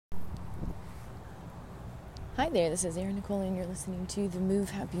Hi there, this is Erin, Nicole, and you're listening to the Move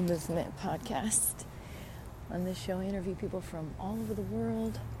Happy Movement podcast. On this show, I interview people from all over the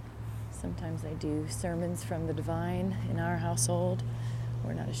world. Sometimes I do sermons from the divine in our household.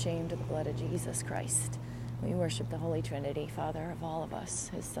 We're not ashamed of the blood of Jesus Christ. We worship the Holy Trinity, Father of all of us,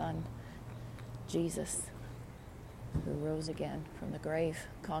 His Son, Jesus, who rose again from the grave,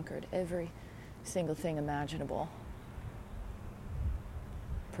 conquered every single thing imaginable,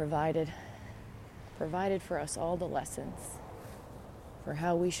 provided for us all the lessons for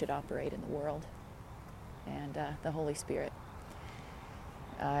how we should operate in the world, and the Holy Spirit.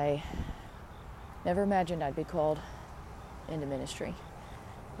 I never imagined I'd be called into ministry,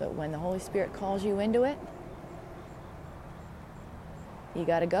 but when the Holy Spirit calls you into it, you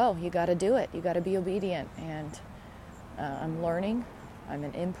got to go, you got to do it, you got to be obedient. And I'm learning. I'm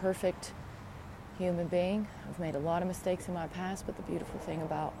an imperfect human being. I've made a lot of mistakes in my past, but the beautiful thing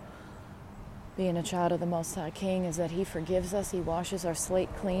about being a child of the Most High King is that He forgives us, He washes our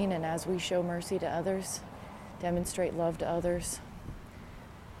slate clean, and as we show mercy to others, demonstrate love to others,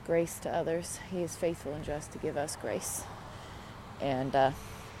 grace to others, He is faithful and just to give us grace. And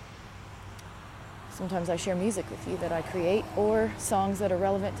sometimes I share music with you that I create, or songs that are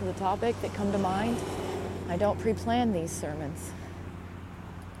relevant to the topic that come to mind. I don't pre-plan these sermons.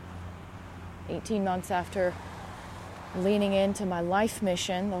 18 months after leaning into my life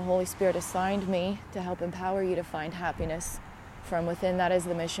mission, the Holy Spirit assigned me to help empower you to find happiness from within. That is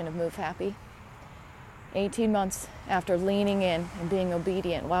the mission of Move Happy. 18 months after leaning in and being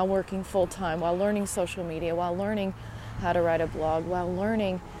obedient while working full-time, while learning social media, while learning how to write a blog, while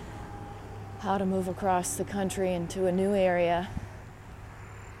learning how to move across the country into a new area,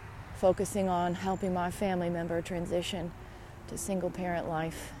 focusing on helping my family member transition to single-parent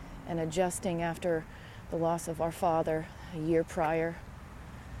life and adjusting after the loss of our father a year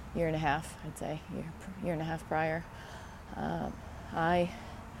and a half prior. I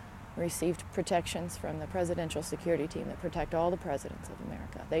received protections from the presidential security team that protect all the presidents of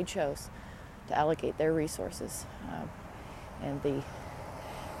America. They chose to allocate their resources. And the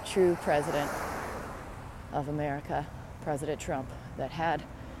true president of America, President Trump, that had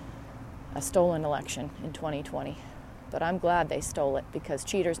a stolen election in 2020. But I'm glad they stole it, because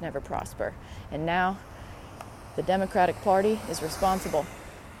cheaters never prosper. And now the Democratic Party is responsible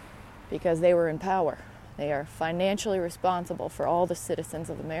because they were in power. They are financially responsible for all the citizens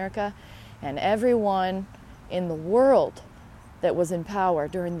of America, and everyone in the world that was in power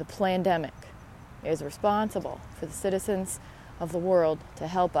during the pandemic is responsible for the citizens of the world to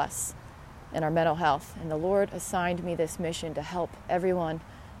help us in our mental health. And the Lord assigned me this mission to help everyone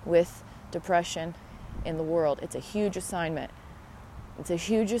with depression in the world. It's a huge assignment. It's a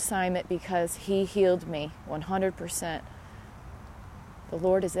huge assignment because He healed me 100%. The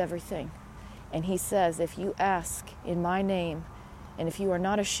Lord is everything. And He says, if you ask in my name, and if you are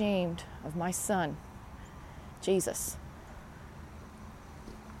not ashamed of my Son, Jesus,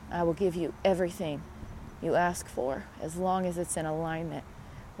 I will give you everything you ask for, as long as it's in alignment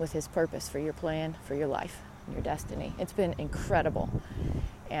with His purpose for your plan, for your life, and your destiny. It's been incredible.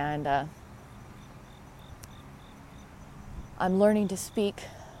 And I'm learning to speak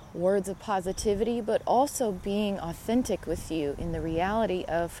words of positivity, but also being authentic with you in the reality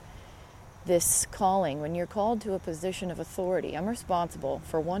of this calling. When you're called to a position of authority, I'm responsible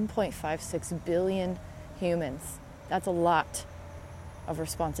for 1.56 billion humans. That's a lot of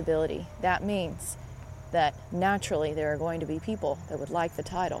responsibility. That means that naturally there are going to be people that would like the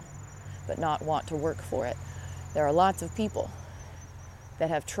title but not want to work for it. There are lots of people that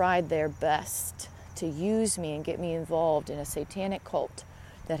have tried their best to use me and get me involved in a satanic cult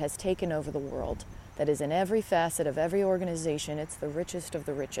that has taken over the world, that is in every facet of every organization. It's the richest of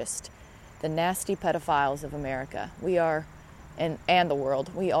the richest, the nasty pedophiles of America. We are, and the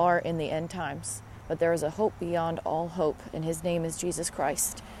world, we are in the end times. But there is a hope beyond all hope, and His name is Jesus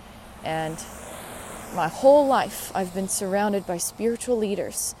Christ. And my whole life, I've been surrounded by spiritual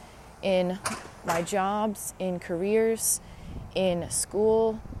leaders in my jobs, in careers, in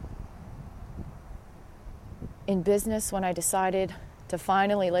school, in business. When I decided to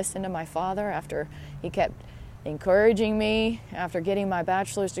finally listen to my father after he kept encouraging me, after getting my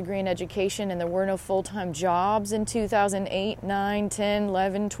bachelor's degree in education, and there were no full-time jobs in 2008, 9, 10,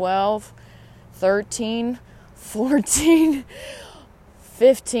 11, 12, 13, 14,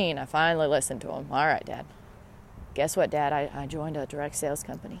 15. I finally listened to him. All right, Dad. Guess what, Dad? I joined a direct sales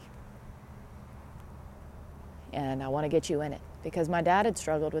company. And I want to get you in it. Because my dad had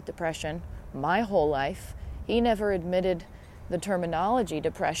struggled with depression my whole life. He never admitted the terminology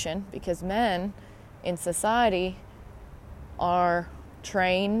depression, because men in society are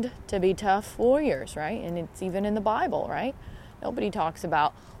trained to be tough warriors, right? And it's even in the Bible, right? Nobody talks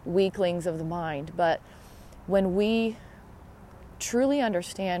about weaklings of the mind. But when we truly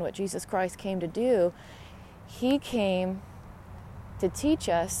understand what Jesus Christ came to do, he came to teach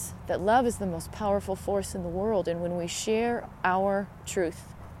us that love is the most powerful force in the world. And when we share our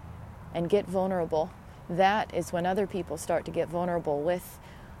truth and get vulnerable, that is when other people start to get vulnerable with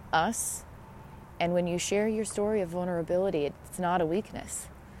us. And when you share your story of vulnerability, it's not a weakness.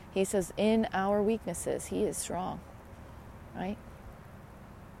 He says, in our weaknesses, he is strong, right?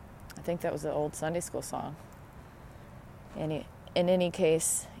 I think that was an old Sunday school song. In any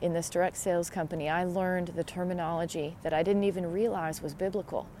case, in this direct sales company, I learned the terminology that I didn't even realize was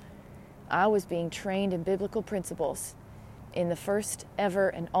biblical. I was being trained in biblical principles in the first ever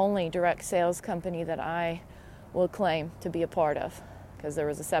and only direct sales company that I will claim to be a part of, because there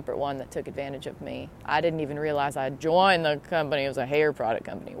was a separate one that took advantage of me. I didn't even realize I had joined the company. It was a hair product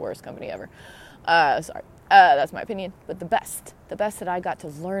company, worst company ever. That's my opinion. But the best that I got to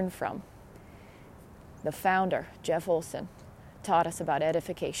learn from, the founder, Jeff Olson, taught us about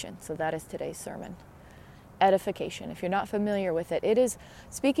edification. So that is today's sermon. Edification. If you're not familiar with it, it is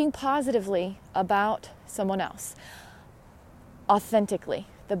speaking positively about someone else, authentically.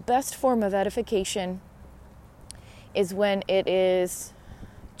 The best form of edification is when it is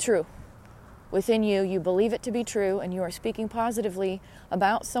true. Within you, you believe it to be true, and you are speaking positively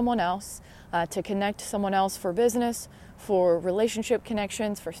about someone else to connect someone else for business, for relationship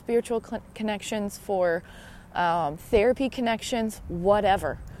connections, for spiritual connections, for therapy connections,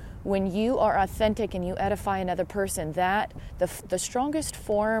 whatever. When you are authentic and you edify another person, that the strongest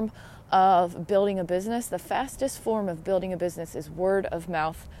form of building a business, the fastest form of building a business is word of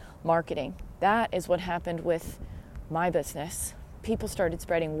mouth marketing. That is what happened with my business. People started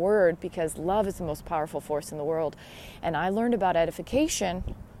spreading word because love is the most powerful force in the world. And I learned about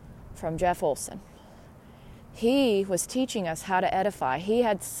edification from Jeff Olson. He was teaching us how to edify. He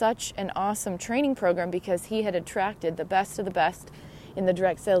had such an awesome training program because he had attracted the best of the best in the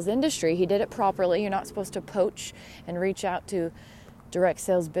direct sales industry. He did it properly. You're not supposed to poach and reach out to direct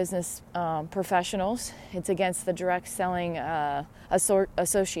sales business professionals. It's against the direct selling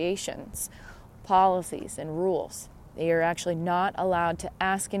associations, policies, and rules. You're actually not allowed to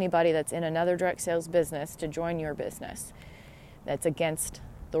ask anybody that's in another direct sales business to join your business. That's against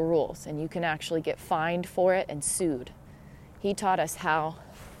the rules, and you can actually get fined for it and sued. He taught us how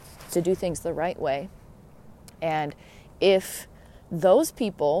to do things the right way. And if those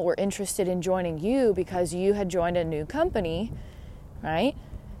people were interested in joining you because you had joined a new company, right?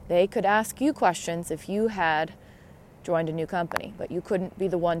 They could ask you questions if you had joined a new company, but you couldn't be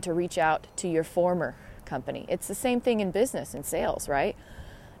the one to reach out to your former company. It's the same thing in business and sales, right?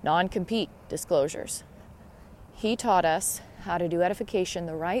 Non-compete disclosures. He taught us how to do edification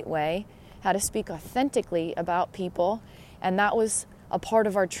the right way, how to speak authentically about people, and that was a part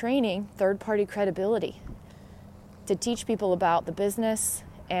of our training, third-party credibility, to teach people about the business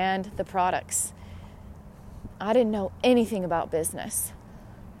and the products. I didn't know anything about business.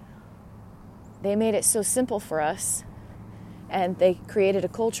 They made it so simple for us, and they created a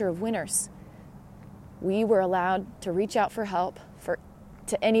culture of winners. We were allowed to reach out for help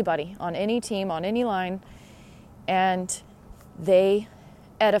to anybody, on any team, on any line, and they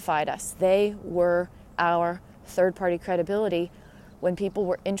edified us. They were our third-party credibility when people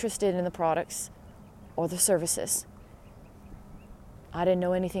were interested in the products or the services. I didn't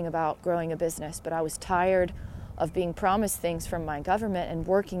know anything about growing a business, but I was tired of being promised things from my government and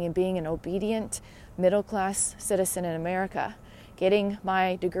working and being an obedient middle-class citizen in America, getting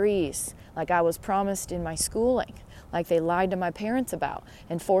my degrees like I was promised in my schooling, like they lied to my parents about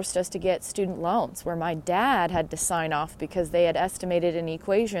and forced us to get student loans, where my dad had to sign off because they had estimated in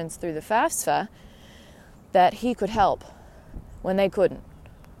equations through the FAFSA that he could help when they couldn't.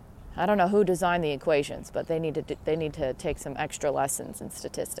 I don't know who designed the equations, but they need to take some extra lessons in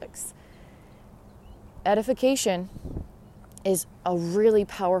statistics. Edification is a really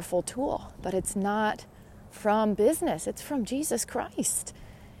powerful tool, but it's not from business. It's from Jesus Christ.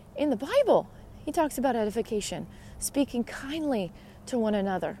 In the Bible, he talks about edification, speaking kindly to one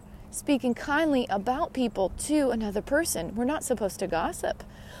another, speaking kindly about people to another person. We're not supposed to gossip.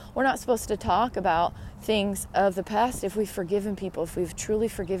 We're not supposed to talk about things of the past. If we've forgiven people, if we've truly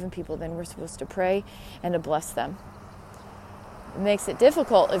forgiven people, then we're supposed to pray and to bless them. It makes it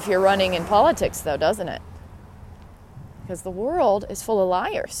difficult if you're running in politics, though, doesn't it? Because the world is full of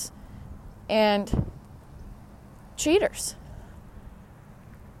liars and cheaters.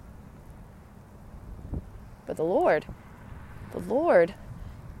 But the Lord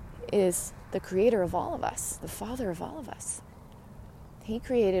is the creator of all of us, the Father of all of us. He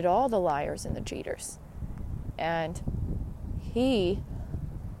created all the liars and the cheaters. And He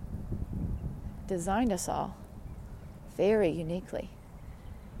designed us all very uniquely,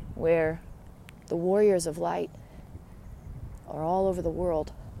 where the warriors of light are all over the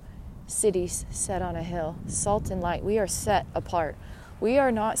world, cities set on a hill, salt and light. We are set apart. We are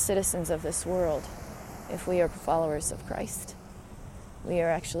not citizens of this world if we are followers of Christ. We are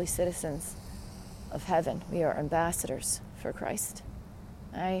actually citizens of heaven. We are ambassadors for Christ.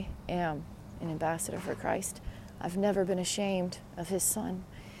 I am an ambassador for Christ. I've never been ashamed of His Son.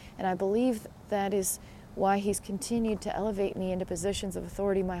 And I believe that is why He's continued to elevate me into positions of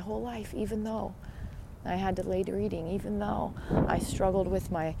authority my whole life, even though I had delayed reading, even though I struggled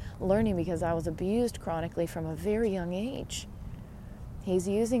with my learning because I was abused chronically from a very young age. He's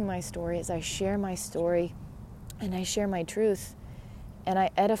using my story as I share my story and I share my truth, and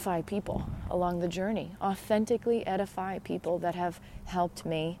I edify people along the journey, authentically edify people that have helped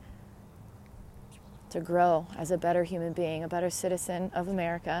me to grow as a better human being, a better citizen of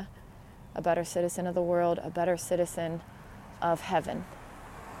America, a better citizen of the world, a better citizen of heaven.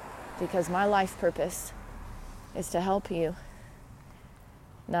 Because my life purpose is to help you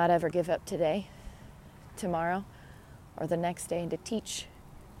not ever give up today, tomorrow, or the next day, and to teach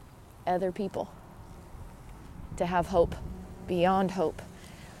other people to have hope beyond hope.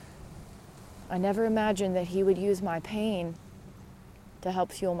 I never imagined that He would use my pain to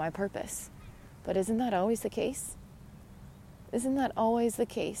help fuel my purpose. But isn't that always the case? Isn't that always the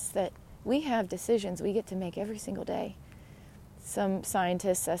case that we have decisions we get to make every single day? Some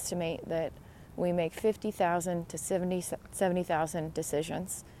scientists estimate that we make 50,000 to 70,000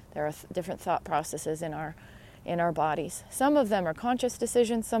 decisions. There are different thought processes in our bodies. Some of them are conscious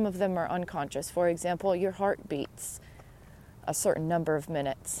decisions, some of them are unconscious. For example, your heart beats a certain number of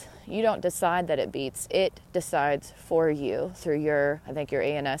minutes. You don't decide that it beats. It decides for you through your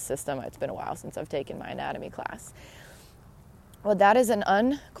ANS system. It's been a while since I've taken my anatomy class. Well, that is an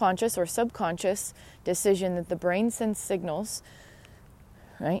unconscious or subconscious decision that the brain sends signals,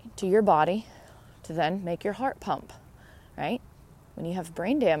 right, to your body to then make your heart pump, right? When you have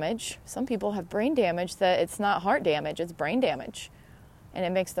brain damage, some people have brain damage that it's not heart damage, it's brain damage. And it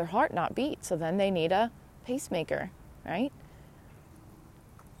makes their heart not beat. So then they need a pacemaker, right?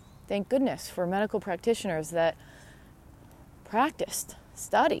 Thank goodness for medical practitioners that practiced,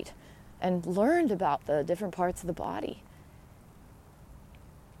 studied, and learned about the different parts of the body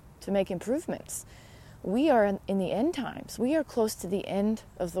to make improvements. We are in the end times. We are close to the end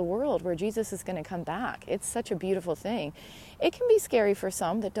of the world where Jesus is going to come back. It's such a beautiful thing. It can be scary for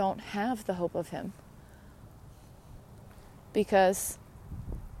some that don't have the hope of Him, because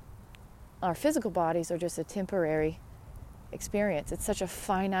our physical bodies are just a temporary experience. It's such a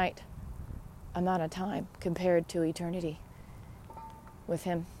finite amount of time compared to eternity with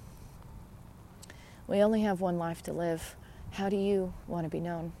Him. We only have one life to live. How do you want to be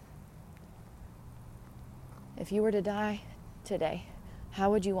known? If you were to die today,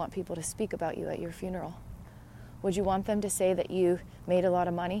 how would you want people to speak about you at your funeral? Would you want them to say that you made a lot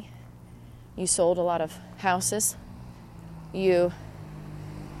of money? You sold a lot of houses? You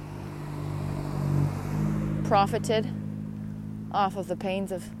profited off of the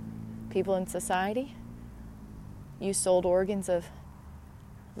pains of people in society? You sold organs of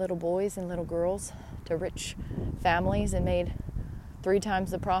little boys and little girls to rich families and made 3 times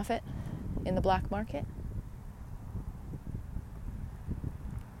the profit in the black market?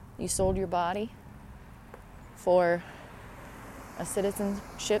 You sold your body for a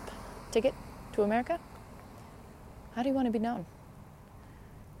citizenship ticket to America? How do you want to be known?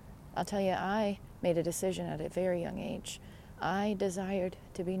 I'll tell you, I made a decision at a very young age. I desired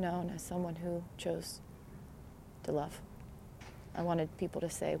to be known as someone who chose to love. I wanted people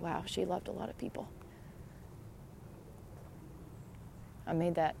to say, wow, she loved a lot of people. I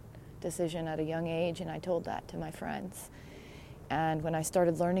made that decision at a young age, and I told that to my friends. And when I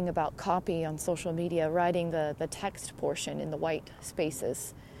started learning about copy on social media, writing the text portion in the white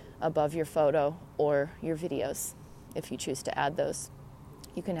spaces above your photo or your videos, if you choose to add those.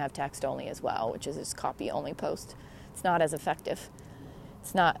 You can have text only as well, which is just copy only post. It's not as effective.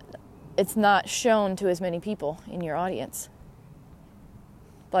 It's not shown to as many people in your audience,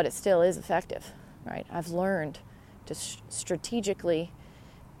 but it still is effective, right? I've learned to strategically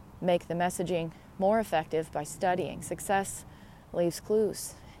make the messaging more effective by studying. Success leaves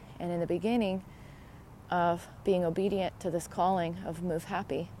clues. And in the beginning of being obedient to this calling of Move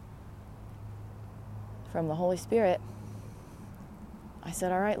Happy from the Holy Spirit, I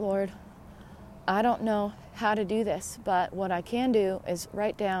said, all right, Lord, I don't know how to do this, but what I can do is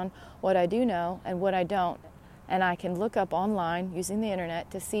write down what I do know and what I don't, and I can look up online using the internet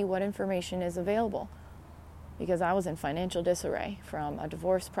to see what information is available. Because I was in financial disarray from a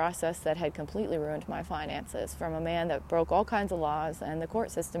divorce process that had completely ruined my finances, from a man that broke all kinds of laws, and the court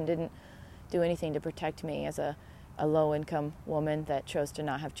system didn't do anything to protect me as a low-income woman that chose to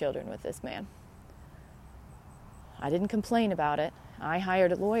not have children with this man. I didn't complain about it. I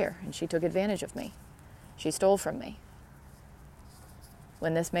hired a lawyer, and she took advantage of me. She stole from me.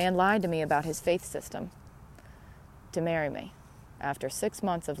 When this man lied to me about his faith system to marry me, after 6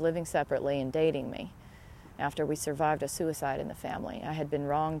 months of living separately and dating me, after we survived a suicide in the family, I had been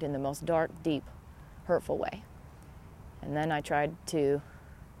wronged in the most dark, deep, hurtful way. And then I tried to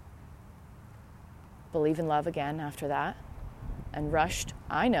believe in love again after that, and rushed,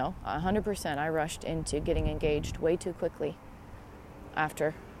 I know, 100%, I rushed into getting engaged way too quickly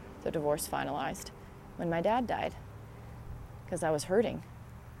after the divorce finalized when my dad died, because I was hurting.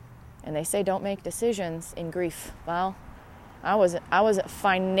 And they say don't make decisions in grief. Well, I was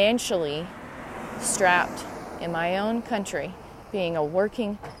financially strapped in my own country, being a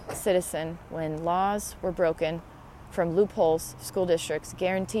working citizen when laws were broken from loopholes. School districts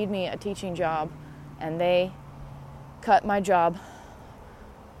guaranteed me a teaching job, and they cut my job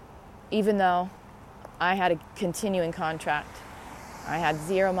even though I had a continuing contract. I had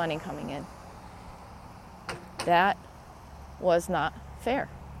zero money coming in. That was not fair.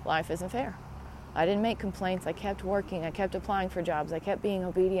 Life isn't fair. I didn't make complaints. I kept working. I kept applying for jobs. I kept being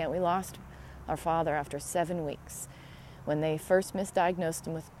obedient. We lost our father after 7 weeks. When they first misdiagnosed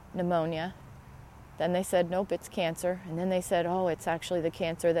him with pneumonia, then they said, nope, it's cancer. And then they said, oh, it's actually the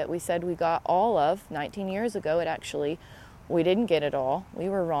cancer that we said we got all of 19 years ago. We didn't get it all. We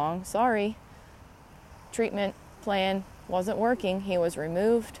were wrong. Sorry. Treatment plan wasn't working. He was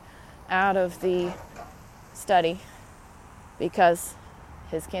removed out of the study because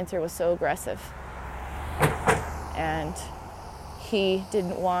his cancer was so aggressive. And he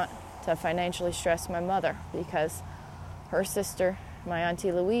didn't want to financially stress my mother because her sister, my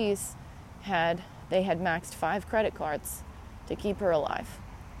Auntie Louise, had maxed 5 credit cards to keep her alive.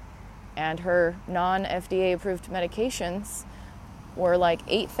 And her non-FDA approved medications were like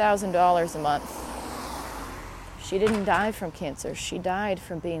 $8,000 a month. She didn't die from cancer. She died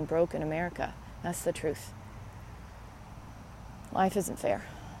from being broke in America. That's the truth. Life isn't fair.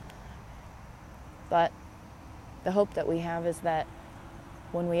 But the hope that we have is that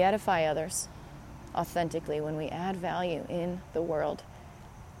when we edify others authentically, when we add value in the world,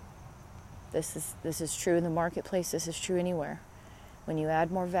 this is true in the marketplace, this is true anywhere. When you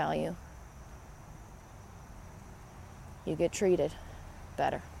add more value, you get treated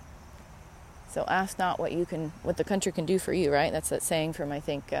better. So ask not what the country can do for you, right? That's that saying from, I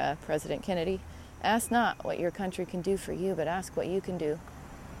think, President Kennedy. Ask not what your country can do for you, but ask what you can do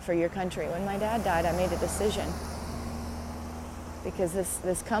for your country. When my dad died, I made a decision because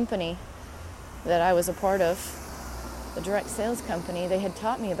this company that I was a part of, the direct sales company, they had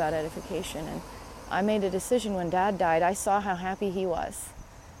taught me about edification, and I made a decision when Dad died. I saw how happy he was.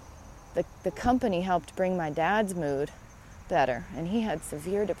 The company helped bring my dad's mood better, and he had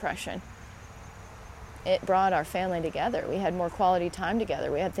severe depression. It brought our family together. We had more quality time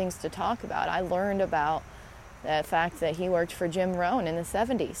together. We had things to talk about. I learned about the fact that he worked for Jim Rohn in the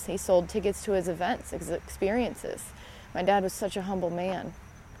 70s. He sold tickets to his events, his experiences. My dad was such a humble man.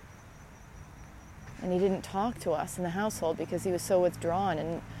 And he didn't talk to us in the household because he was so withdrawn,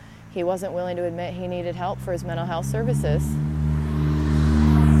 and he wasn't willing to admit he needed help for his mental health services,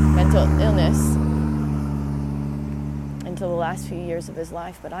 mental illness, until the last few years of his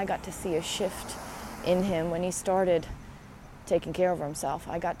life. But I got to see a shift in him when he started taking care of himself.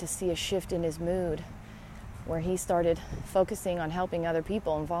 I got to see a shift in his mood where he started focusing on helping other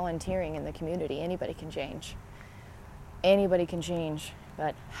people and volunteering in the community. Anybody can change. Anybody can change.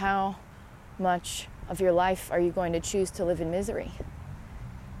 But how much of your life are you going to choose to live in misery?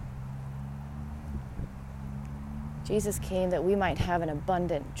 Jesus came that we might have an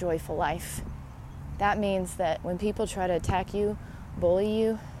abundant, joyful life. That means that when people try to attack you, bully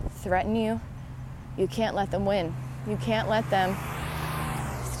you, threaten you, you can't let them win. You can't let them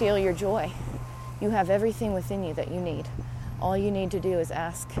steal your joy. You have everything within you that you need. All you need to do is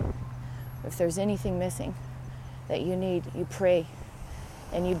ask. If there's anything missing that you need, you pray,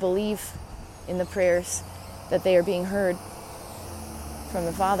 and you believe in the prayers that they are being heard from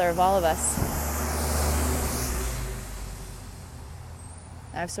the Father of all of us.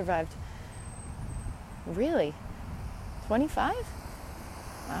 I've survived, really, 25?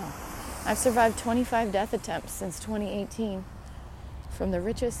 Wow. I've survived 25 death attempts since 2018 from the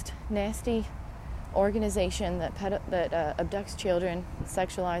richest, nasty organization that abducts children,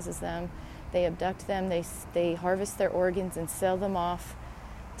 sexualizes them, They abduct them, they harvest their organs and sell them off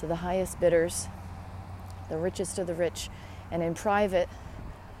to the highest bidders, the richest of the rich. And in private,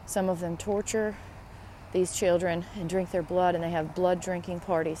 some of them torture these children and drink their blood, and they have blood drinking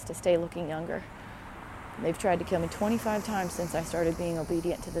parties to stay looking younger. They've tried to kill me 25 times since I started being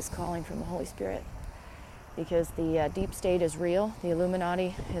obedient to this calling from the Holy Spirit. Because the deep state is real, the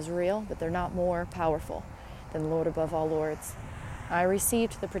Illuminati is real, but they're not more powerful than the Lord above all lords. I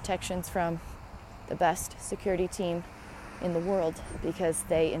received the protections from the best security team in the world because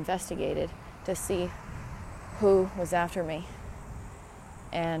they investigated to see who was after me.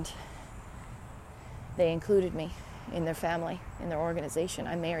 And they included me in their family, in their organization.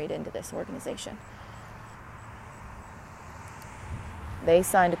 I married into this organization. They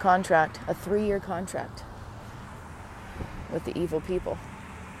signed a contract, a 3-year contract with the evil people.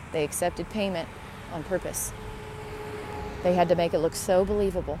 They accepted payment on purpose. They had to make it look so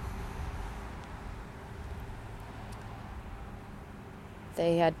believable.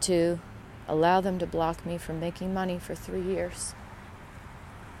 They had to allow them to block me from making money for 3 years.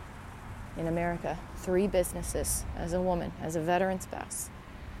 In America, 3 businesses as a woman, as a veteran spouse.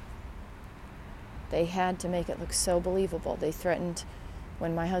 They had to make it look so believable. They threatened,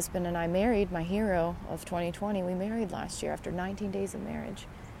 when my husband and I married, my hero of 2020, we married last year after 19 days of marriage.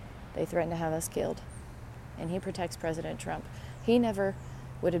 They threatened to have us killed. And he protects President Trump. He never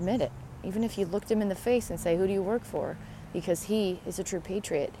would admit it, even if you looked him in the face and say, who do you work for? Because he is a true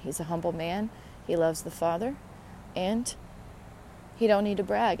patriot. He's a humble man. He loves the Father. And he don't need to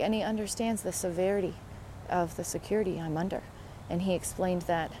brag. And he understands the severity of the security I'm under. And he explained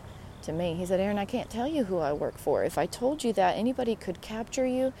that to me. He said, Erin, I can't tell you who I work for. If I told you that, anybody could capture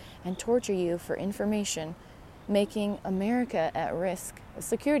you and torture you for information, making America at risk, a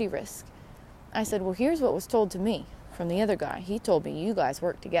security risk. I said, well, here's what was told to me from the other guy. He told me, you guys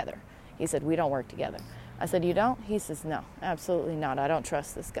work together. He said, we don't work together. I said, you don't? He says, no, absolutely not. I don't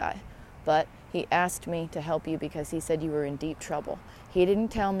trust this guy. But he asked me to help you because he said you were in deep trouble. He didn't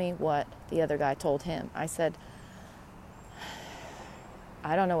tell me what the other guy told him. I said,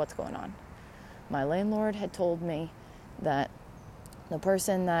 I don't know what's going on. My landlord had told me that the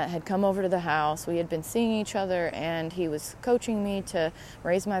person that had come over to the house, we had been seeing each other, and he was coaching me to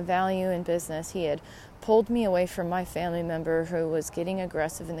raise my value in business. He had pulled me away from my family member who was getting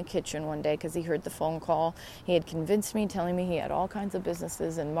aggressive in the kitchen one day because he heard the phone call. He had convinced me, telling me he had all kinds of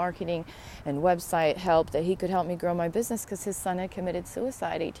businesses and marketing and website help, that he could help me grow my business because his son had committed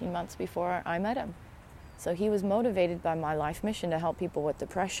suicide 18 months before I met him. So he was motivated by my life mission to help people with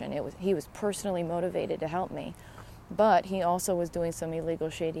depression. He was personally motivated to help me. But he also was doing some illegal,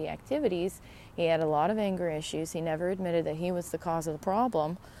 shady activities. He had a lot of anger issues. He never admitted that he was the cause of the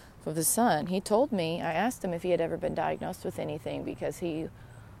problem with his son. He told me, I asked him if he had ever been diagnosed with anything because he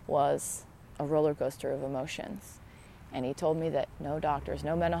was a roller coaster of emotions. And he told me that no doctors,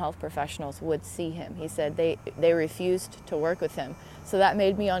 no mental health professionals would see him. He said they refused to work with him. So that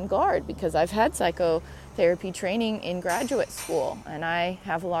made me on guard because I've had psychotherapy training in graduate school. And I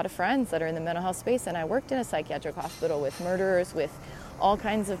have a lot of friends that are in the mental health space. And I worked in a psychiatric hospital with murderers, with all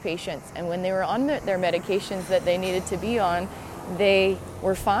kinds of patients. And when they were on their medications that they needed to be on, they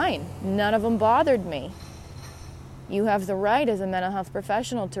were fine. None of them bothered me. You have the right as a mental health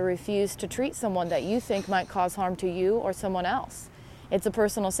professional to refuse to treat someone that you think might cause harm to you or someone else. It's a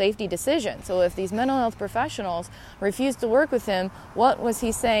personal safety decision. So if these mental health professionals refused to work with him, what was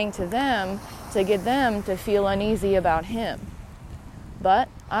he saying to them to get them to feel uneasy about him? But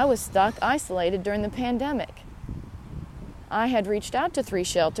I was stuck, isolated during the pandemic. I had reached out to 3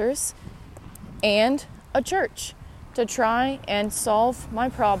 shelters and a church to try and solve my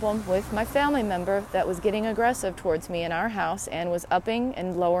problem with my family member that was getting aggressive towards me in our house and was upping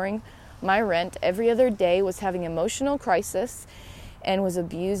and lowering my rent every other day, was having emotional crisis, and was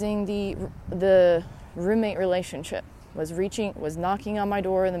abusing the roommate relationship, was knocking on my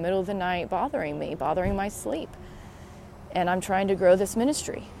door in the middle of the night, bothering me, bothering my sleep. And I'm trying to grow this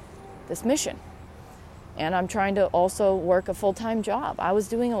ministry, this mission. And I'm trying to also work a full-time job. I was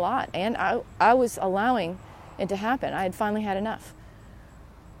doing a lot, and I was allowing it to happen. I had finally had enough.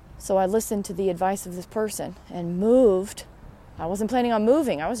 So I listened to the advice of this person and moved. I wasn't planning on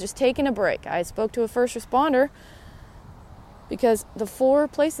moving. I was just taking a break. I spoke to a first responder because the 4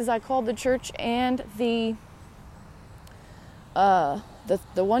 places I called, the church and the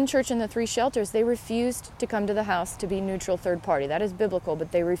one church and the 3 shelters, they refused to come to the house to be neutral third party. That is biblical,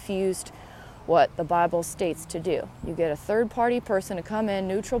 but they refused what the Bible states to do. You get a third party person to come in,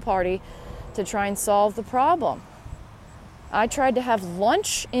 neutral party, to try and solve the problem. I tried to have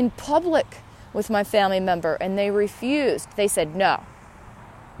lunch in public with my family member, and they refused. They said, no,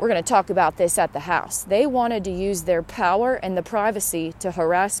 we're going to talk about this at the house. They wanted to use their power and the privacy to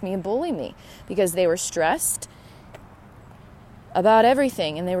harass me and bully me because they were stressed about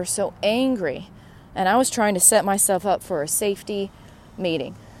everything and they were so angry. And I was trying to set myself up for a safety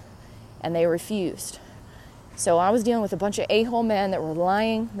meeting and they refused. So I was dealing with a bunch of a-hole men that were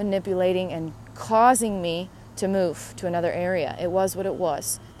lying, manipulating, and causing me to move to another area. It was what it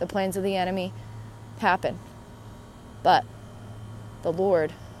was. The plans of the enemy happen. But the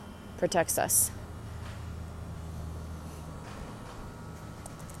Lord protects us.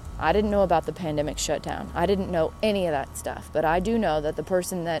 I didn't know about the pandemic shutdown. I didn't know any of that stuff. But I do know that the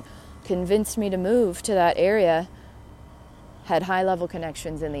person that convinced me to move to that area had high-level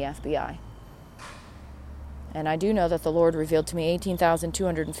connections in the FBI. And I do know that the Lord revealed to me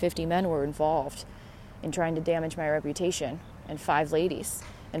 18,250 men were involved in trying to damage my reputation, and 5 ladies.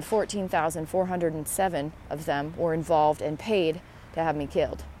 And 14,407 of them were involved and paid to have me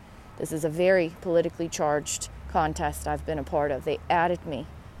killed. This is a very politically charged contest I've been a part of. They added me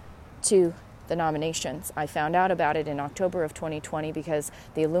to the nominations. I found out about it in October of 2020 because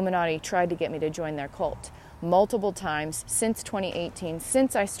the Illuminati tried to get me to join their cult multiple times since 2018,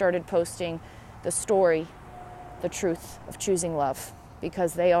 since I started posting the story, the truth of choosing love,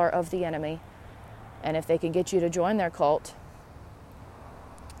 because they are of the enemy. And if they can get you to join their cult,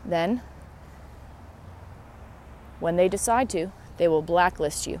 then when they decide to, they will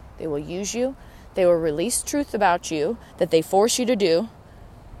blacklist you. They will use you. They will release truth about you that they force you to do.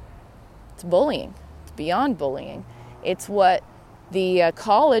 It's bullying. It's beyond bullying. It's what the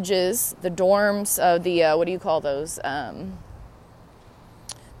colleges, the dorms, what do you call those? The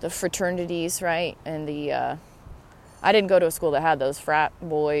fraternities, right? And I didn't go to a school that had those frat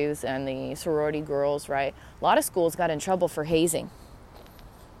boys and the sorority girls, right? A lot of schools got in trouble for hazing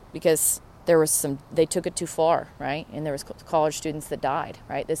because they took it too far, right? And there was college students that died,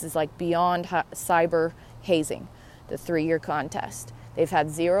 right? This is like beyond cyber hazing, the 3-year contest. They've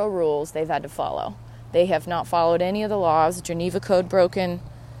had 0 rules they've had to follow. They have not followed any of the laws. Geneva Code broken,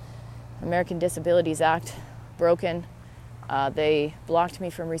 American Disabilities Act broken. They blocked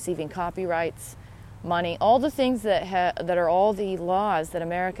me from receiving copyrights, money, all the things that are all the laws that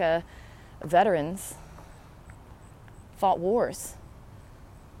America veterans fought wars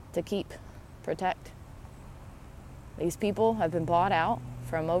to protect. These people have been bought out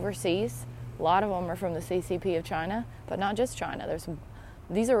from overseas. A lot of them are from the CCP of China, but not just China.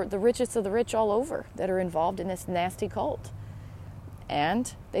 These are the richest of the rich all over that are involved in this nasty cult.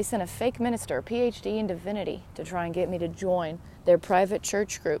 And they sent a fake minister, a PhD in divinity, to try and get me to join their private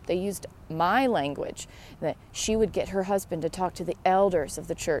church group. They used my language, that she would get her husband to talk to the elders of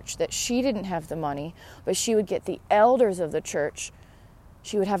the church, that she didn't have the money, but she would get the elders of the church.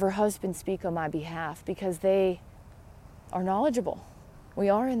 She would have her husband speak on my behalf because they are knowledgeable. We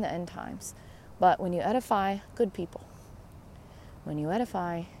are in the end times. But when you edify good people, when you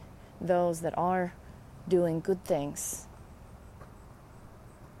edify those that are doing good things,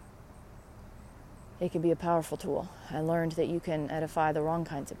 it can be a powerful tool. I learned that you can edify the wrong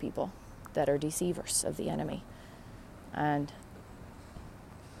kinds of people that are deceivers of the enemy. And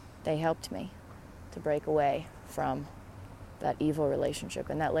they helped me to break away from that evil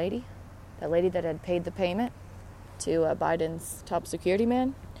relationship. And that lady that had paid the payment to Biden's top security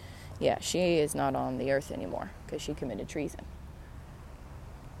man, yeah, she is not on the earth anymore because she committed treason.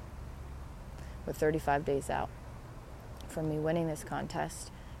 We're 35 days out from me winning this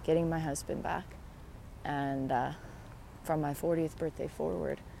contest, getting my husband back. And from my 40th birthday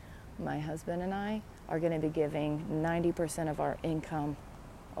forward, my husband and I are going to be giving 90% of our income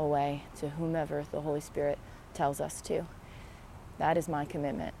away to whomever the Holy Spirit tells us to. That is my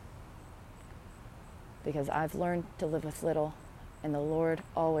commitment. Because I've learned to live with little, and the Lord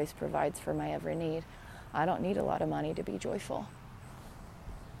always provides for my every need. I don't need a lot of money to be joyful.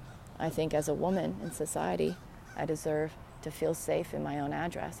 I think as a woman in society, I deserve to feel safe in my own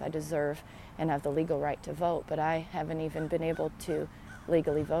address. I deserve and have the legal right to vote, but I haven't even been able to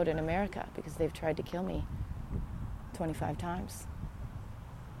legally vote in America because they've tried to kill me 25 times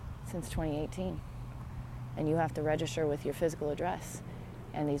since 2018. And you have to register with your physical address.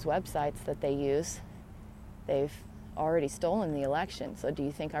 And these websites that they use, they've already stolen the election. So do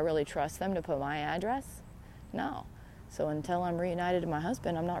you think I really trust them to put my address? No. So until I'm reunited to my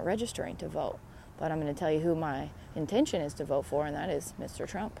husband, I'm not registering to vote. But I'm going to tell you who my intention is to vote for, and that is Mr.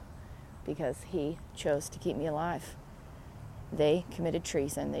 Trump, because he chose to keep me alive. They committed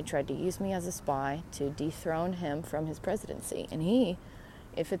treason. They tried to use me as a spy to dethrone him from his presidency. And he,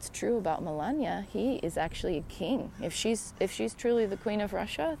 if it's true about Melania, he is actually a king. If she's truly the Queen of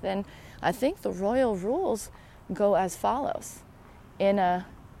Russia, then I think the royal rules go as follows. In a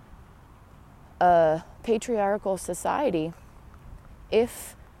a patriarchal society,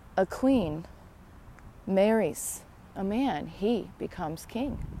 if a queen marries a man, he becomes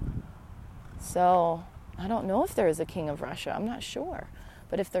king. So I don't know if there is a king of Russia. I'm not sure.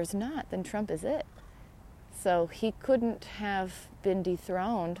 But if there's not, then Trump is it. So he couldn't have been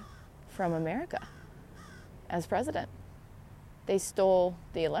dethroned from America as president. They stole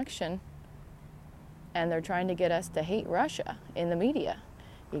the election, and they're trying to get us to hate Russia in the media.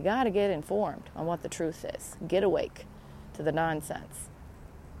 You got to get informed on what the truth is. Get awake to the nonsense.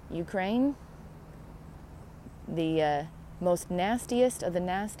 Ukraine, the most nastiest of the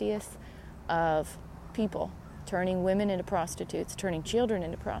nastiest of people, turning women into prostitutes, turning children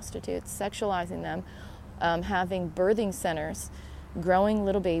into prostitutes, sexualizing them, having birthing centers, growing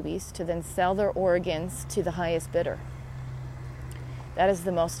little babies to then sell their organs to the highest bidder. That is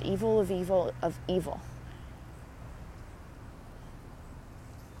the most evil of evil of evil.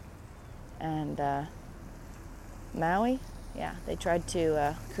 And Maui, yeah, they tried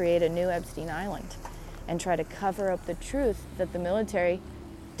to create a new Epstein Island and try to cover up the truth that the military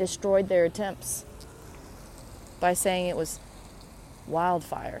destroyed their attempts by saying it was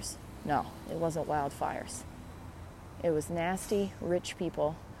wildfires. No, it wasn't wildfires. It was nasty, rich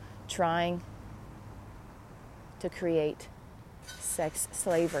people trying to create sex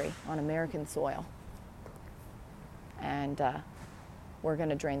slavery on American soil. And we're going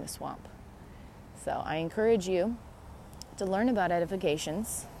to drain the swamp. So I encourage you to learn about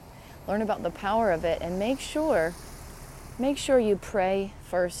edifications, learn about the power of it, and make sure you pray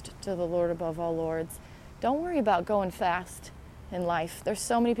first to the Lord above all lords. Don't worry about going fast in life. There's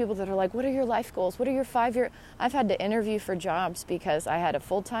so many people that are like, what are your life goals? What are your 5-year? I've had to interview for jobs because I had a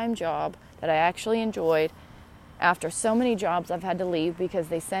full-time job that I actually enjoyed. After so many jobs, I've had to leave because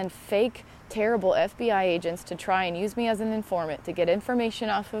they send fake, terrible FBI agents to try and use me as an informant to get information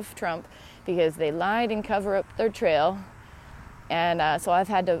off of Trump because they lied and cover up their trail. And so I've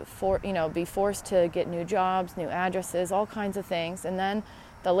had to be forced to get new jobs, new addresses, all kinds of things. And then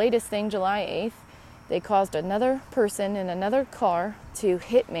the latest thing, July 8th, they caused another person in another car to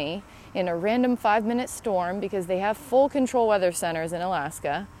hit me in a random 5-minute storm because they have full control weather centers in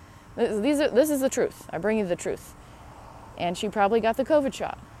Alaska. This is the truth. I bring you the truth. And she probably got the COVID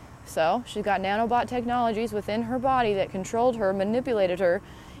shot. So she's got nanobot technologies within her body that controlled her, manipulated her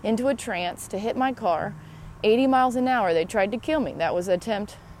into a trance to hit my car. 80 miles an hour. They tried to kill me. That was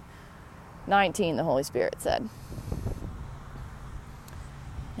attempt 19, the Holy Spirit said.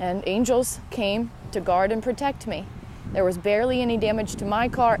 And angels came to guard and protect me. There was barely any damage to my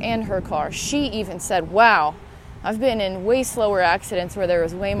car and her car. She even said, wow, I've been in way slower accidents where there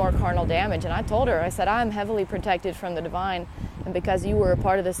was way more carnal damage. And I told her, I said, I'm heavily protected from the divine. And because you were a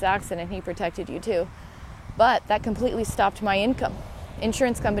part of this accident, he protected you too. But that completely stopped my income.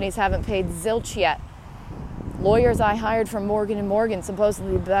 Insurance companies haven't paid zilch yet. Lawyers I hired from Morgan & Morgan,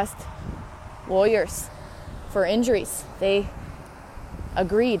 supposedly the best lawyers for injuries, they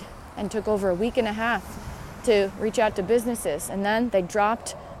agreed and took over a week and a half to reach out to businesses. And then they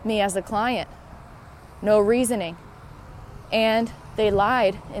dropped me as a client. No reasoning. And they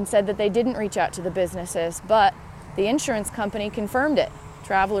lied and said that they didn't reach out to the businesses, but the insurance company confirmed it.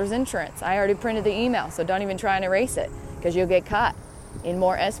 Travelers Insurance. I already printed the email, so don't even try and erase it because you'll get caught in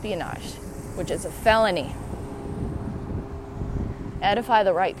more espionage, which is a felony. Edify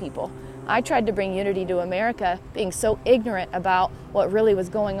the right people. I tried to bring unity to America, being so ignorant about what really was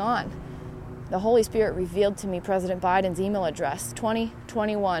going on. The Holy Spirit revealed to me President Biden's email address,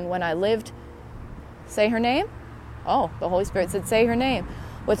 2021, when I lived, say her name? Oh, the Holy Spirit said, say her name,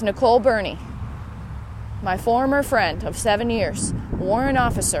 with Nicole Burney, my former friend of 7 years, warrant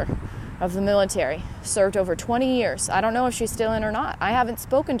officer of the military, served over 20 years. I don't know if she's still in or not. I haven't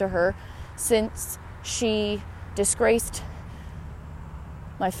spoken to her since she disgraced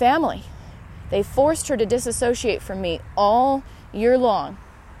my family. They forced her to disassociate from me all year long.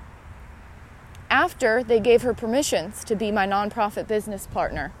 After they gave her permissions to be my nonprofit business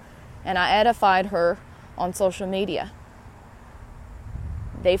partner, and I edified her on social media.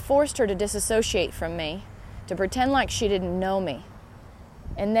 They forced her to disassociate from me, to pretend like she didn't know me.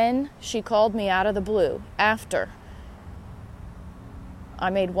 And then she called me out of the blue after I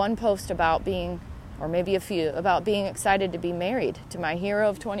made one post about being, or maybe a few, about being excited to be married to my hero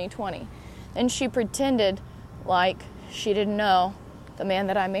of 2020. And she pretended like she didn't know the man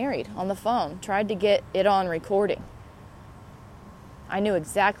that I married on the phone, tried to get it on recording. I knew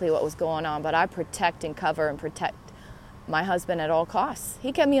exactly what was going on, but I protect and cover and protect my husband at all costs.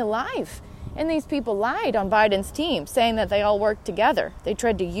 He kept me alive. And these people lied on Biden's team, saying that they all worked together. They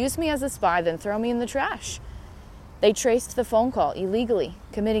tried to use me as a spy, then throw me in the trash. They traced the phone call illegally,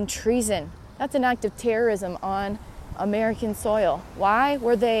 committing treason That's an act of terrorism on American soil. Why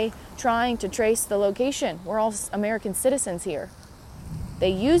were they trying to trace the location? We're all American citizens here.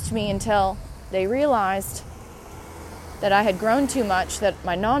 They used me until they realized that I had grown too much, that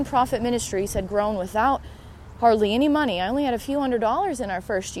my nonprofit ministries had grown without hardly any money. I only had a few $100s in our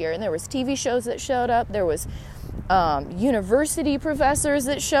first year, and there was TV shows that showed up. There was university professors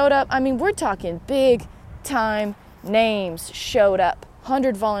that showed up. I mean, we're talking big time names showed up.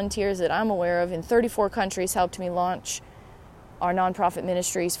 100 volunteers that I'm aware of in 34 countries helped me launch our nonprofit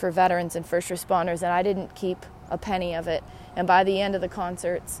ministries for veterans and first responders, and I didn't keep a penny of it. And by the end of the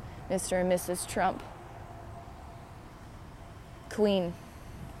concerts, Mr. and Mrs. Trump, Queen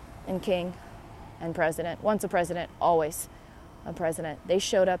and King and President, once a president, always a president, they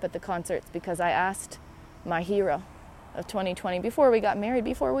showed up at the concerts because I asked my hero of 2020, before we got married,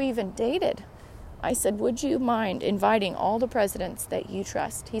 before we even dated, I said, would you mind inviting all the presidents that you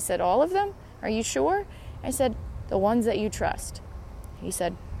trust? He said, all of them? Are you sure? I said, the ones that you trust. He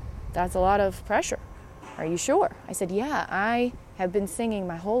said, that's a lot of pressure. Are you sure? I said, yeah, I have been singing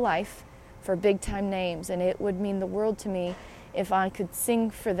my whole life for big time names, and it would mean the world to me if I could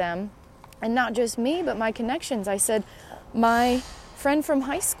sing for them. And not just me, but my connections. I said, my friend from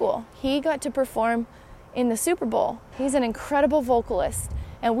high school, he got to perform in the Super Bowl. He's an incredible vocalist.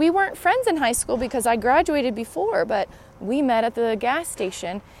 And we weren't friends in high school because I graduated before, but we met at the gas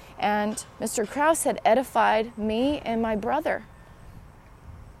station, and Mr. Krause had edified me and my brother.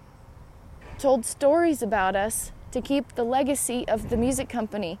 Told stories about us to keep the legacy of the music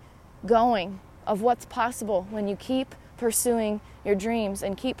company going, of what's possible when you keep pursuing your dreams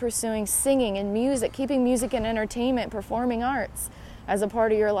and keep pursuing singing and music, keeping music and entertainment, performing arts as a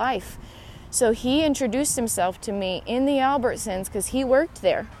part of your life. So he introduced himself to me in the Albertsons because he worked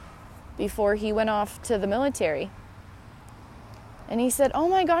there before he went off to the military. And he said, oh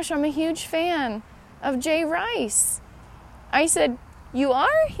my gosh, I'm a huge fan of Jay Rice. I said, you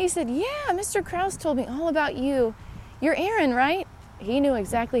are? He said, yeah, Mr. Krause told me all about you. You're Erin, right? He knew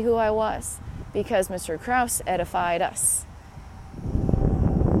exactly who I was because Mr. Krause edified us.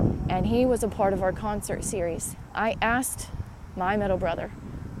 And he was a part of our concert series. I asked my middle brother,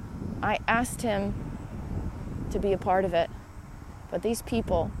 I asked him to be a part of it. But these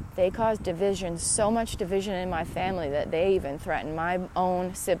people, they caused division, so much division in my family that they even threatened my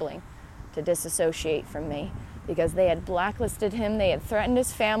own sibling to disassociate from me because they had blacklisted him. They had threatened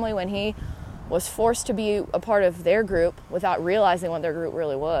his family when he was forced to be a part of their group without realizing what their group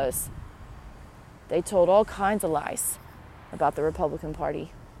really was. They told all kinds of lies about the Republican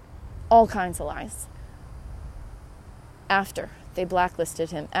Party. All kinds of lies. After they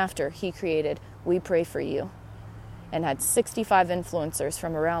blacklisted him, after he created We Pray For You and had 65 influencers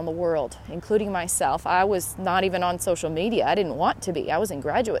from around the world, including myself. I was not even on social media. I didn't want to be. I was in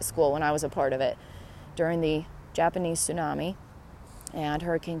graduate school when I was a part of it during the Japanese tsunami and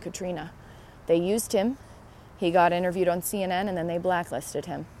Hurricane Katrina. They used him. He got interviewed on CNN, and then they blacklisted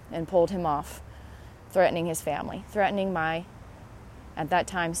him and pulled him off, threatening his family, threatening my, at that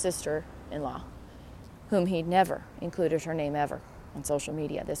time, sister-in-law, whom he'd never included her name ever on social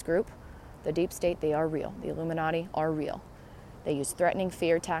media. This group, the deep state, they are real. The Illuminati are real. They use threatening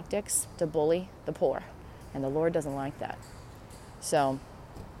fear tactics to bully the poor, and the Lord doesn't like that. So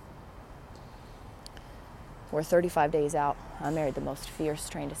we're 35 days out. I married the most fierce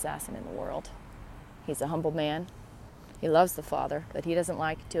trained assassin in the world. He's a humble man. He loves the Father, but he doesn't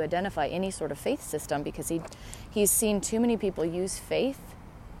like to identify any sort of faith system because he's seen too many people use faith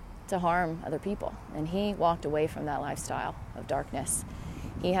to harm other people. And he walked away from that lifestyle of darkness.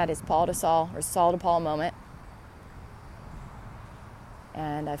 He had his Paul to Saul or Saul to Paul moment.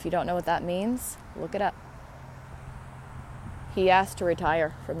 And if you don't know what that means, look it up. He asked to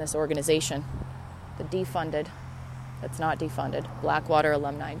retire from this organization, the defunded, that's not defunded, Blackwater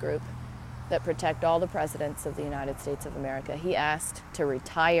alumni group that protect all the presidents of the United States of America. He asked to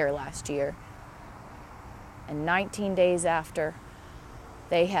retire last year. And 19 days after,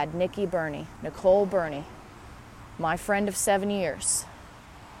 they had Nicole Burney, my friend of 7 years,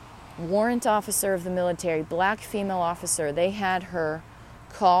 warrant officer of the military, black female officer. They had her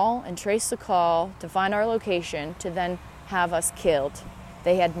call and trace the call to find our location to then have us killed.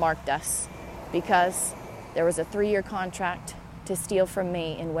 They had marked us because there was a 3-year contract to steal from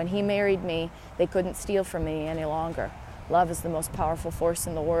me, and when he married me, they couldn't steal from me any longer. Love is the most powerful force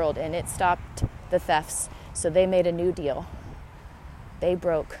in the world, and it stopped the thefts, so they made a new deal. They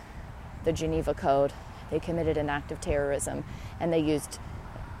broke the Geneva Code. They committed an act of terrorism, and they used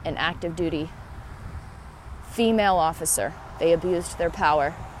an active duty female officer. They abused their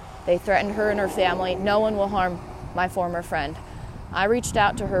power. They threatened her and her family. No one will harm my former friend. I reached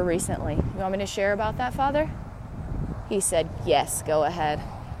out to her recently. You want me to share about that, Father? He said, yes, go ahead.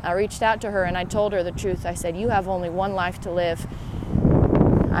 I reached out to her and I told her the truth. I said, you have only one life to live.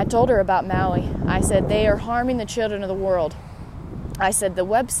 I told her about Maui. I said, they are harming the children of the world. I said, the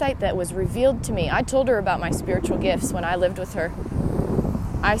website that was revealed to me, I told her about my spiritual gifts when I lived with her.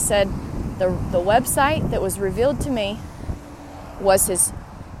 I said, the website that was revealed to me was his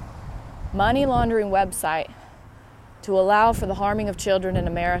money laundering website to allow for the harming of children in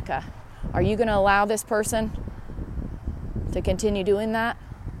America. Are you going to allow this person to continue doing that?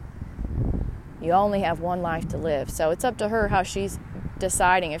 You only have one life to live. So it's up to her how she's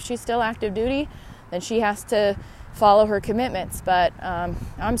deciding. If she's still active duty, then she has to follow her commitments. But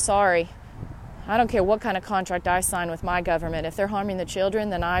I'm sorry. I don't care what kind of contract I sign with my government. If they're harming the children,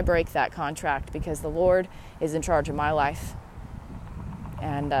 then I break that contract because the Lord is in charge of my life.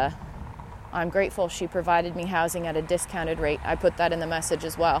 And I'm grateful she provided me housing at a discounted rate. I put that in the message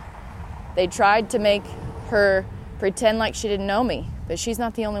as well. They tried to make her pretend like she didn't know me, but she's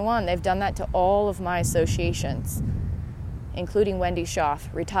not the only one. They've done that to all of my associations, including Wendy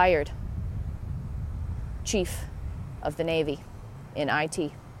Schaaf, retired chief of the Navy in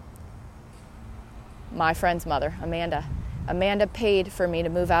IT. My friend's mother, Amanda. Amanda paid for me to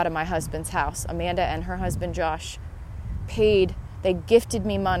move out of my husband's house. Amanda and her husband, Josh, paid. They gifted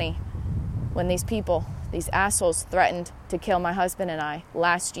me money when these people, these assholes, threatened to kill my husband and I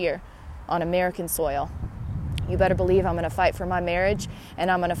last year on American soil. You better believe I'm going to fight for my marriage,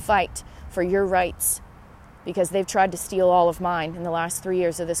 and I'm going to fight for your rights, because they've tried to steal all of mine in the last 3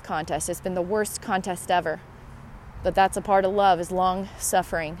 years of this contest. It's been the worst contest ever. But that's a part of love, is long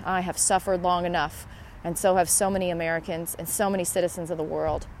suffering. I have suffered long enough, and so have so many Americans and so many citizens of the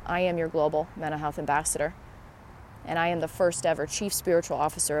world. I am your global mental health ambassador, and I am the first ever Chief Spiritual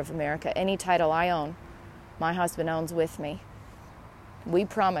Officer of America. Any title I own, my husband owns with me. We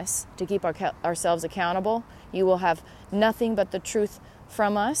promise to keep ourselves accountable. You will have nothing but the truth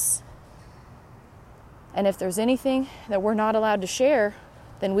from us. And if there's anything that we're not allowed to share,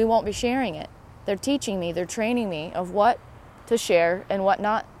 then we won't be sharing it. They're teaching me, they're training me of what to share and what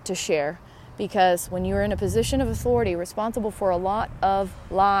not to share. Because when you're in a position of authority responsible for a lot of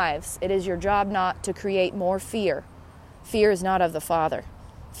lives, it is your job not to create more fear. Fear is not of the Father.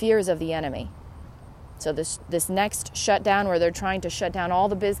 Fear is of the enemy. So this next shutdown, where they're trying to shut down all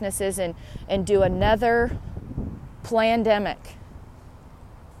the businesses and do another plandemic,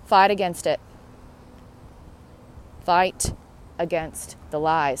 fight against it. Fight against the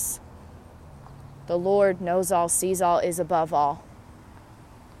lies. The Lord knows all, sees all, is above all.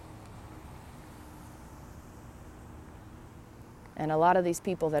 And a lot of these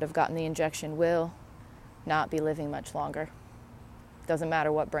people that have gotten the injection will not be living much longer. Doesn't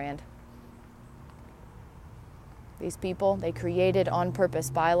matter what brand. These people, they created on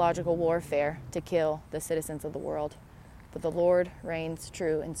purpose biological warfare to kill the citizens of the world. But the Lord reigns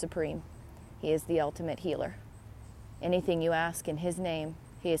true and supreme. He is the ultimate healer. Anything you ask in His name,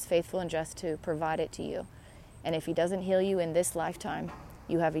 He is faithful and just to provide it to you. And if He doesn't heal you in this lifetime,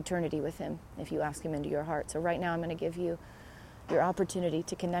 you have eternity with Him if you ask Him into your heart. So right now I'm going to give you your opportunity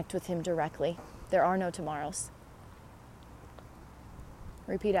to connect with Him directly. There are no tomorrows.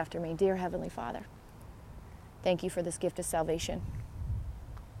 Repeat after me. Dear Heavenly Father, thank you for this gift of salvation.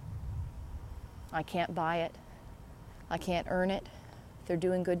 I can't buy it. I can't earn it. They're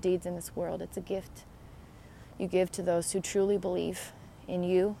doing good deeds in this world. It's a gift you give to those who truly believe in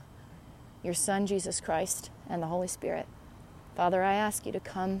you, your Son, Jesus Christ, and the Holy Spirit. Father, I ask you to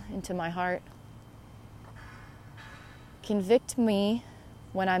come into my heart. Convict me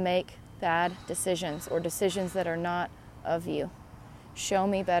when I make bad decisions or decisions that are not of you. Show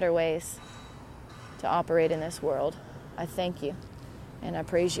me better ways to operate in this world. I thank you and I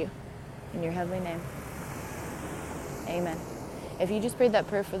praise you in your heavenly name. Amen. If you just prayed that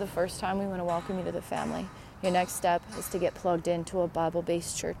prayer for the first time, we want to welcome you to the family. Your next step is to get plugged into a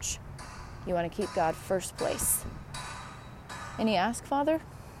Bible-based church. You want to keep God first place. Any ask, Father?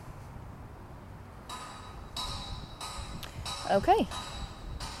 Okay,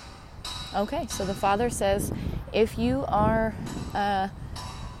 so the Father says, if you are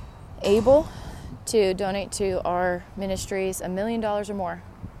able to donate to our ministries $1 million or more,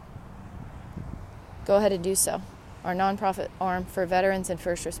 go ahead and do so. Our nonprofit arm for veterans and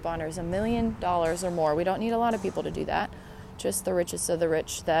first responders, $1 million or more. We don't need a lot of people to do that. Just the richest of the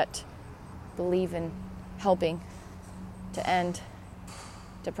rich that believe in helping to end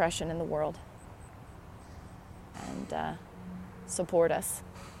depression in the world. And support us.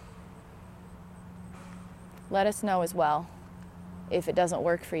 Let us know as well if it doesn't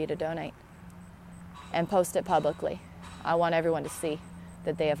work for you to donate, and post it publicly. I want everyone to see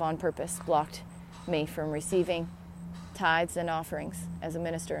that they have on purpose blocked me from receiving tithes and offerings as a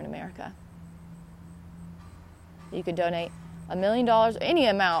minister in America. You could donate $1 million, any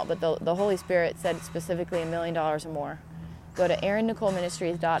amount, but the Holy Spirit said specifically $1 million or more. Go to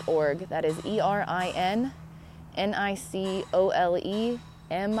ErinNicoleMinistries.org. That is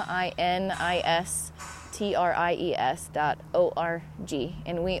ErinNicoleMinistries.org.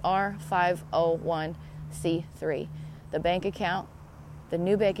 And we are 501c3. The bank account, the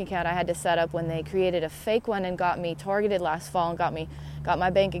new bank account I had to set up when they created a fake one and got me targeted last fall and got my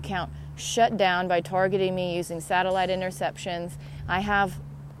bank account shut down by targeting me using satellite interceptions. I have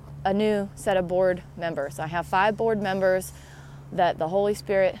a new set of board members. I have 5 board members that the Holy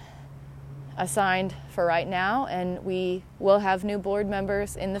Spirit assigned for right now, and we will have new board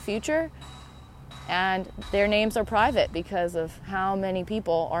members in the future, and their names are private because of how many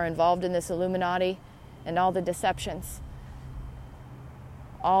people are involved in this Illuminati and all the deceptions,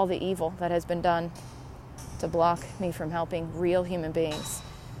 all the evil that has been done to block me from helping real human beings.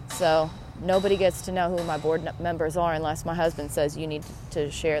 So nobody gets to know who my board members are unless my husband says you need to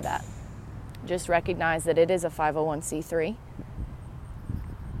share that. Just recognize that it is a 501c3.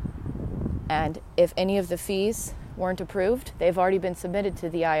 And if any of the fees weren't approved, they've already been submitted to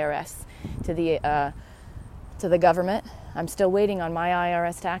the IRS, to the government. I'm still waiting on my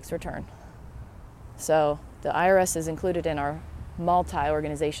IRS tax return. So the IRS is included in our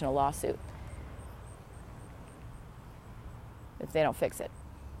multi-organizational lawsuit if they don't fix it.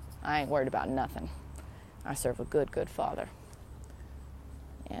 I ain't worried about nothing. I serve a good, good Father.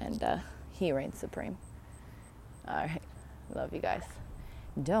 And He reigns supreme. All right. Love you guys.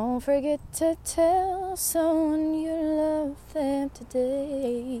 Don't forget to tell someone you love them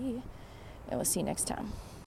today. And we'll see you next time.